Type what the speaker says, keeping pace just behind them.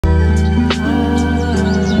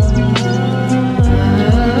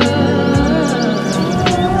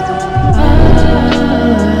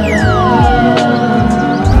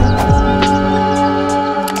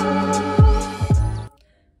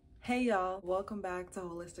welcome back to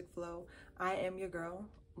Holistic Flow. I am your girl,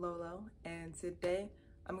 Lolo, and today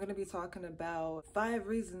I'm going to be talking about 5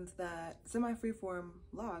 reasons that semi-freeform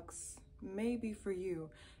locks may be for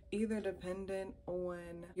you, either dependent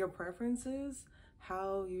on your preferences,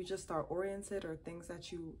 how you just are oriented, or things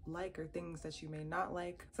that you like or things that you may not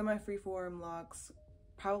like. Semi-freeform locks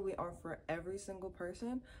probably aren't for every single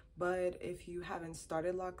person, but if you haven't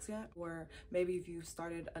started locks yet, or maybe if you've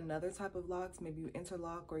started another type of locks, maybe you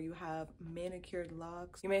interlock or you have manicured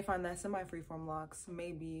locks, you may find that semi-freeform locks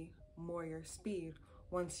may be more your speed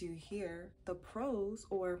once you hear the pros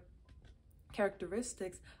or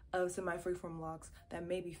characteristics of semi-freeform locks that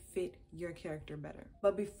maybe fit your character better.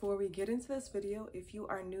 But before we get into this video, if you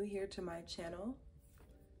are new here to my channel,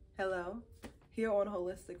 hello. Here on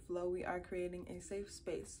Holistic Flow, we are creating a safe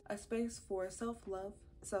space, a space for self-love,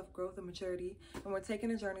 self-growth, and maturity, and we're taking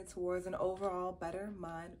a journey towards an overall better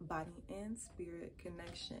mind, body, and spirit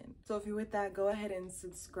connection. So if you're with that, go ahead and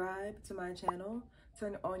subscribe to my channel,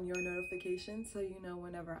 turn on your notifications so you know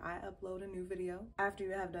whenever I upload a new video. After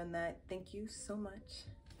you have done that, thank you so much,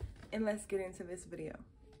 and let's get into this video.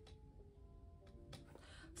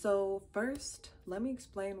 So first, let me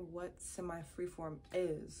explain what semi-freeform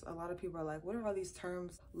is. A lot of people are like, what are all these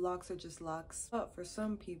terms? Locks are just locks. But for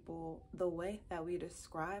some people, the way that we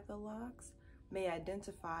describe the locks may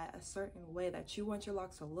identify a certain way that you want your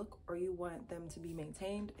locks to look, or you want them to be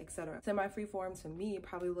maintained, etc. Semi-freeform to me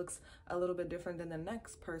probably looks a little bit different than the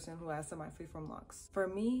next person who has semi-freeform locks. For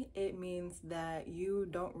me, it means that you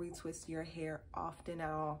don't retwist your hair often at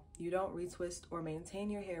all. You don't retwist or maintain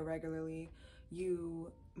your hair regularly.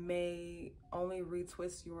 You may only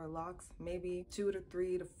retwist your locks maybe 2 to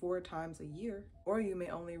 3 to 4 times a year, or you may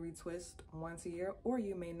only retwist once a year, or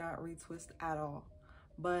you may not retwist at all.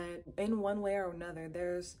 But in one way or another,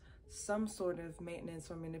 there's some sort of maintenance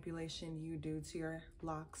or manipulation you do to your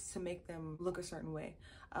locks to make them look a certain way.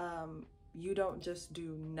 You don't just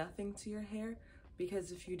do nothing to your hair,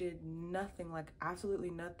 because if you did nothing, like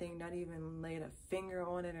absolutely nothing, not even laid a finger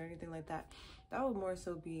on it or anything like that, that would more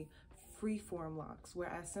so be freeform locks,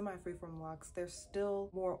 whereas semi-freeform locks, they're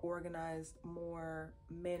still more organized, more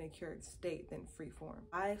manicured state than freeform.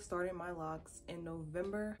 I started my locks in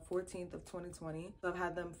November 14th of 2020, so I've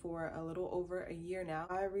had them for a little over a year now.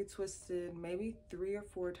 I retwisted maybe 3 or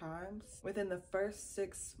 4 times within the first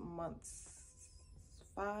 6 months,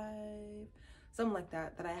 5, something like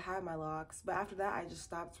that I had my locks. But after that, I just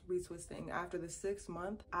stopped retwisting. After the 6th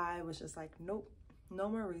month, I was just like, nope, no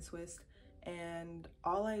more retwist. And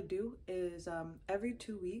all I do is every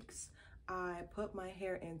 2 weeks, I put my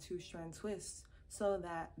hair in 2-strand twists so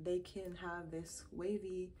that they can have this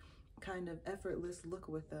wavy kind of effortless look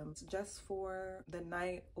with them. So just for the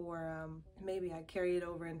night, or maybe I carry it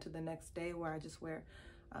over into the next day where I just wear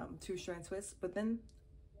 2-strand twists. But then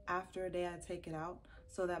after a day, I take it out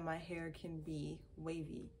so that my hair can be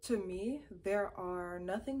wavy. To me, there are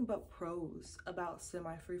nothing but pros about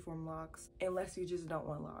semi-freeform locks, unless you just don't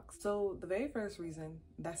want locks. So the very first reason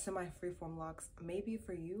that semi-freeform locks may be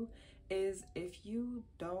for you is if you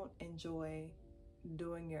don't enjoy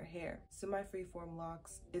doing your hair. Semi-freeform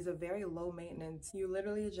locks is a very low maintenance. You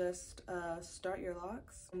literally just start your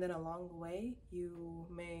locks, and then along the way, you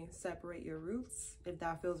may separate your roots if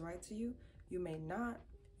that feels right to you. You may not.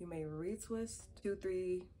 You may retwist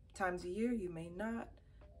 2-3 times a year, you may not.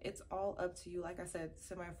 It's all up to you. Like I said,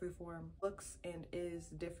 semi-freeform looks and is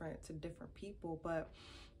different to different people, but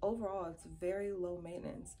overall it's very low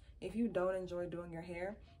maintenance. If you don't enjoy doing your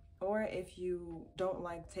hair, or if you don't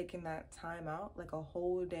like taking that time out, like a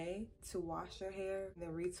whole day to wash your hair, then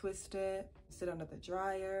retwist it, sit under the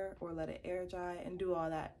dryer, or let it air dry and do all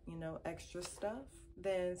that, you know, extra stuff,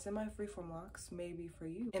 then semi-freeform locks may be for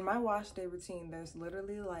you. In my wash day routine, there's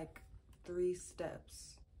literally like 3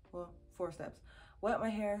 steps, well, 4 steps. Wet my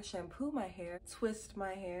hair, shampoo my hair, twist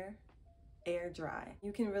my hair, air dry.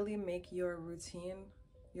 You can really make your routine,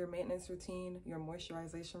 your maintenance routine, your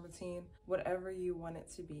moisturization routine, whatever you want it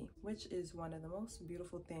to be, which is one of the most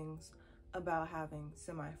beautiful things about having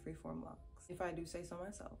semi-freeform locks, if I do say so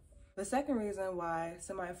myself. The second reason why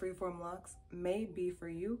semi-freeform locks may be for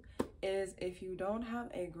you is if you don't have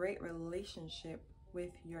a great relationship with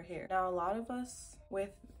your hair. Now, a lot of us with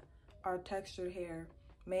our textured hair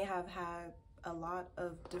may have had a lot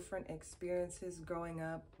of different experiences growing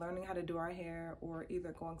up, learning how to do our hair, or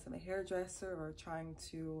either going to the hairdresser or trying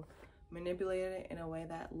to manipulate it in a way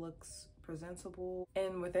that looks presentable.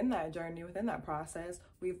 And within that journey, within that process,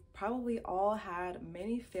 we've probably all had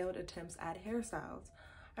many failed attempts at hairstyles.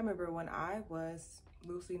 I remember when I was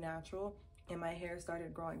loosely natural and my hair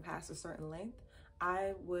started growing past a certain length,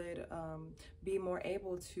 I would be more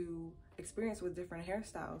able to experience with different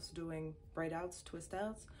hairstyles, doing braid outs, twist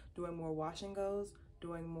outs, doing more wash and goes,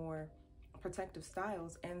 doing more protective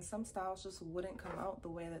styles, and some styles just wouldn't come out the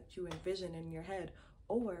way that you envision in your head,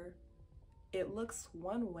 or it looks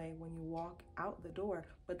one way when you walk out the door,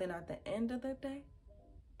 but then at the end of the day,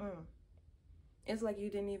 it's like you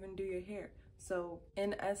didn't even do your hair. So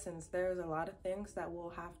in essence, there's a lot of things that we'll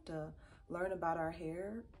have to learn about our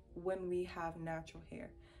hair when we have natural hair.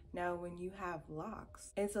 Now, when you have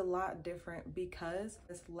locks, it's a lot different because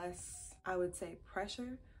it's less, I would say,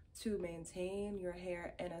 pressure to maintain your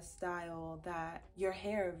hair in a style that your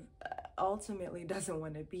hair ultimately doesn't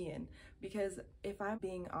want to be in. Because if I'm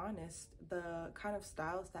being honest, the kind of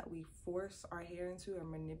styles that we force our hair into or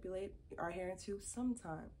manipulate our hair into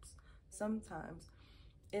sometimes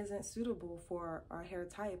isn't suitable for our hair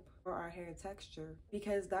type or our hair texture,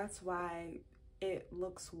 because that's why it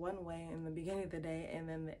looks one way in the beginning of the day, and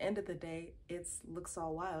then the end of the day it looks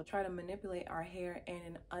all wild. Try to manipulate our hair in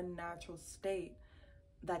an unnatural state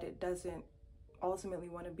that it doesn't ultimately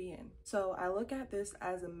want to be in. So I look at this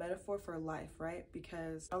as a metaphor for life, right?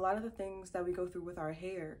 Because a lot of the things that we go through with our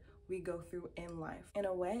hair, we go through in life. In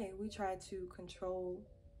a way, we try to control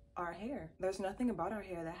our hair. There's nothing about our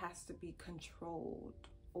hair that has to be controlled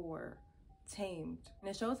or tamed. And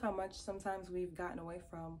it shows how much sometimes we've gotten away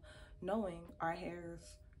from knowing our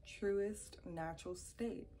hair's truest natural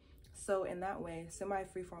state. So in that way,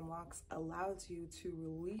 semi-freeform locks allows you to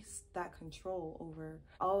release that control over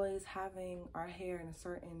always having our hair in a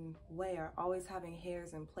certain way, or always having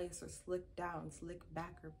hairs in place or slicked down, slicked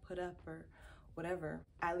back, or put up, or whatever.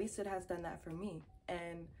 At least it has done that for me.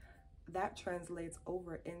 And that translates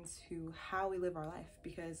over into how we live our life,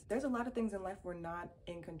 because there's a lot of things in life we're not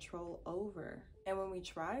in control over. And when we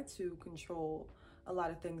try to control a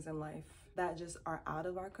lot of things in life that just are out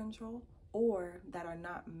of our control, or that are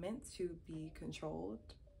not meant to be controlled,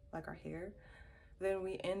 like our hair, then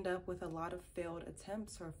we end up with a lot of failed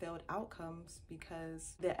attempts or failed outcomes,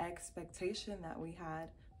 because the expectation that we had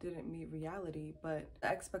didn't meet reality. But the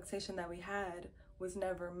expectation that we had was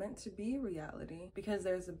never meant to be reality, because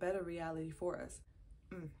there's a better reality for us.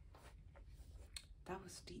 That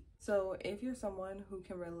was deep. So if you're someone who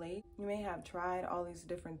can relate, you may have tried all these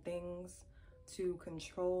different things to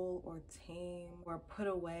control or tame or put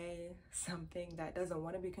away something that doesn't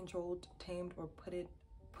want to be controlled, tamed, or put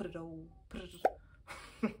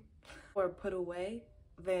away,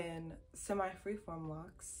 then semi-freeform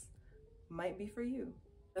locks might be for you.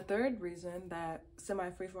 The third reason that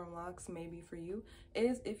semi-freeform locks may be for you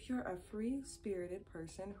is if you're a free-spirited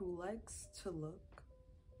person who likes to look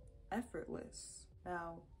effortless.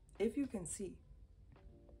 Now, if you can see,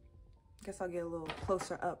 I guess I'll get a little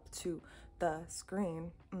closer up to the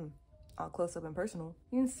screen, all close up and personal.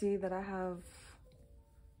 You can see that I have,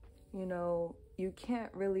 you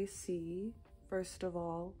can't really see, first of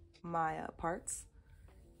all, my parts.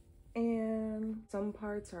 And some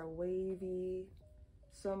parts are wavy,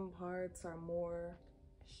 some parts are more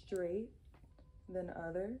straight than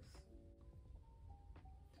others.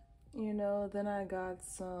 Then I got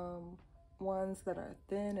some ones that are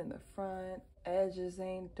thin in the front, edges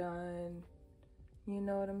ain't done, you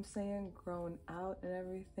know what I'm saying, grown out and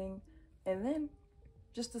everything. And then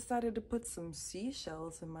just decided to put some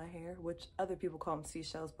seashells in my hair, which other people call them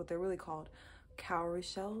seashells, but they're really called cowrie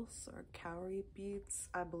shells or cowrie beads,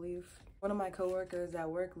 I believe. One of my coworkers at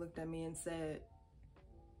work looked at me and said,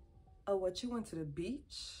 "Oh, what, you went to the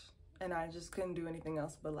beach?" And I just couldn't do anything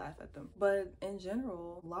else but laugh at them. But in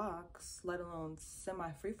general, locks, let alone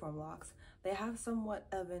semi-freeform locks, they have somewhat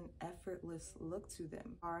of an effortless look to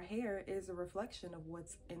them. Our hair is a reflection of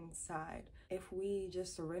what's inside. If we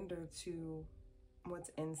just surrender to what's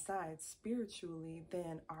inside spiritually,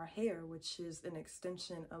 then our hair, which is an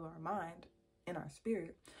extension of our mind and our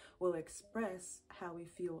spirit, will express how we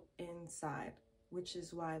feel inside, which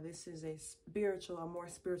is why this is a more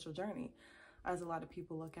spiritual journey, as a lot of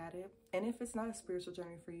people look at it. And if it's not a spiritual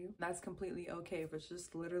journey for you, that's completely okay. If it's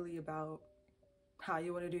just literally about how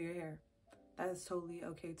you want to do your hair, that is totally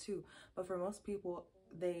okay too. But for most people,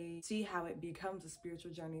 they see how it becomes a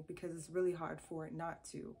spiritual journey because it's really hard for it not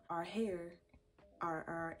to. Our hair are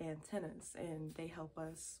our antennas, and they help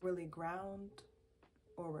us really ground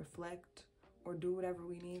or reflect or do whatever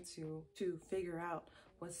we need to figure out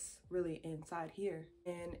what's really inside here.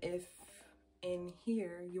 And if in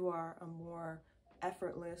here you are a more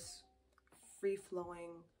effortless,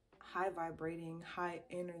 free-flowing, high-vibrating,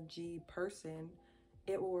 high-energy person,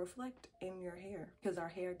 it will reflect in your hair, because our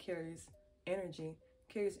hair carries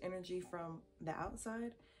energy from the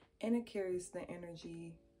outside, and it carries the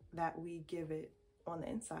energy that we give it on the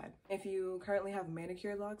inside. If you currently have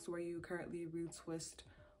manicure locks where you currently root twist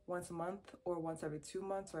once a month or once every 2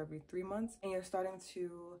 months or every 3 months, and you're starting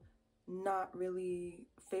to not really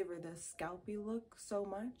favor the scalpy look so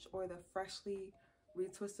much or the freshly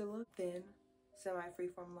retwisted look, then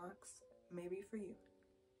semi-freeform locks may be for you.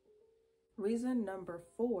 Reason number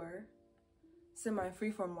 4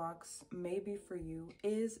 semi-freeform locks may be for you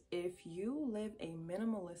is if you live a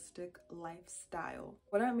minimalistic lifestyle.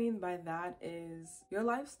 What I mean by that is your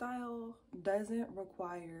lifestyle doesn't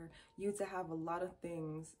require you to have a lot of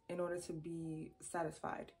things in order to be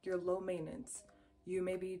satisfied. You're low maintenance. You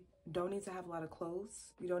maybe don't need to have a lot of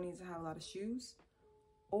clothes. You don't need to have a lot of shoes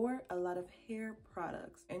or a lot of hair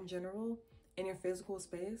products. In general, in your physical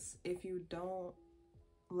space, if you don't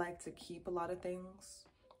like to keep a lot of things,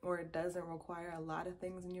 or it doesn't require a lot of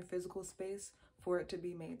things in your physical space for it to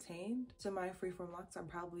be maintained, semi-freeform locks are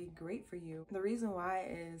probably great for you. The reason why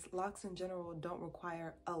is locks in general don't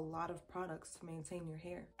require a lot of products to maintain your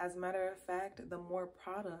hair. As a matter of fact, the more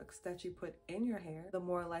products that you put in your hair, the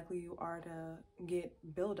more likely you are to get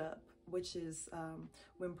buildup, which is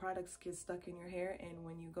when products get stuck in your hair, and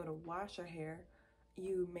when you go to wash your hair,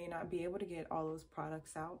 you may not be able to get all those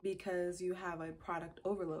products out because you have a product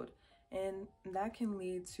overload. And that can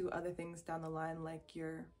lead to other things down the line, like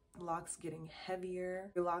your locks getting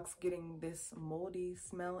heavier, your locks getting this moldy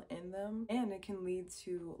smell in them, and it can lead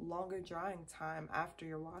to longer drying time after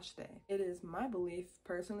your wash day. It is my belief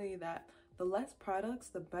personally that the less products,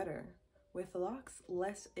 the better. With locks,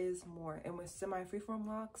 less is more. And with semi-freeform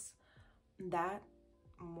locks, that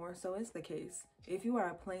more so is the case. If you are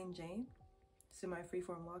a plain Jane,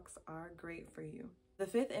 semi-freeform locks are great for you. The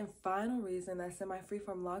 5th and final reason that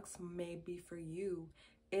semi-freeform locks may be for you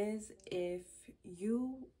is if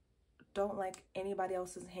you don't like anybody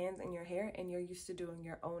else's hands in your hair and you're used to doing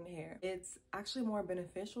your own hair. It's actually more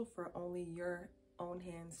beneficial for only your own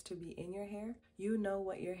hands to be in your hair. You know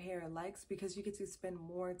what your hair likes because you get to spend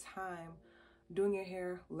more time doing your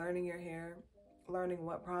hair, learning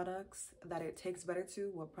what products that it takes better to,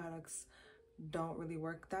 what products don't really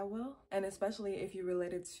work that well. And especially if you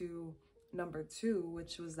relate it to number 2,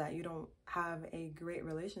 which was that you don't have a great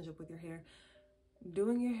relationship with your hair,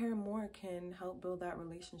 doing your hair more can help build that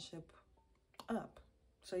relationship up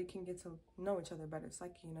so you can get to know each other better. It's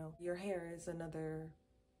like, you know, your hair is another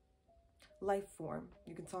life form.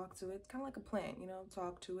 You can talk to it. It's kind of like a plant, you know,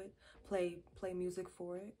 talk to it, play music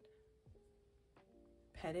for it,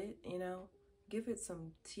 pet it, you know, give it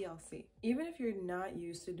some TLC. Even if you're not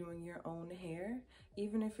used to doing your own hair,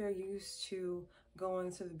 even if you're used to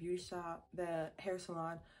going to the beauty shop, the hair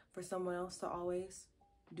salon, for someone else to always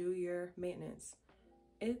do your maintenance,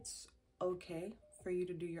 it's okay for you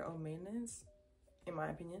to do your own maintenance, in my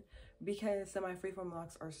opinion, because semi-freeform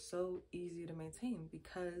locks are so easy to maintain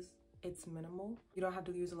because it's minimal. You don't have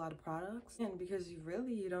to use a lot of products, and because you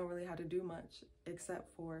don't really have to do much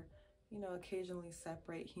except for, you know, occasionally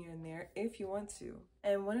separate here and there if you want to.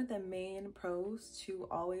 And one of the main pros to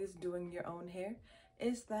always doing your own hair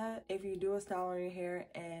is that if you do a style on your hair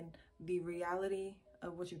and the reality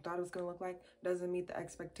of what you thought it was going to look like doesn't meet the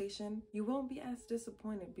expectation, you won't be as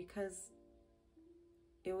disappointed because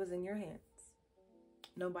it was in your hands,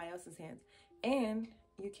 nobody else's hands, and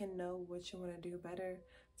you can know what you want to do better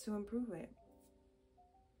to improve it.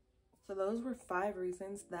 So those were 5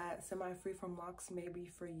 reasons that semi-freeform locks may be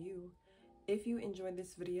for you. If you enjoyed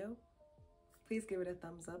this video, please give it a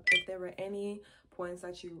thumbs up. If there were any points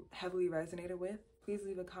that you heavily resonated with, please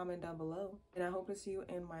leave a comment down below. And I hope to see you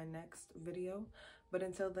in my next video. But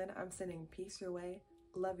until then, I'm sending peace your way,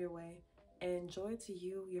 love your way, and joy to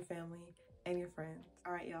you, your family, and your friends.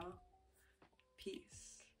 All right, y'all.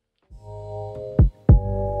 Peace.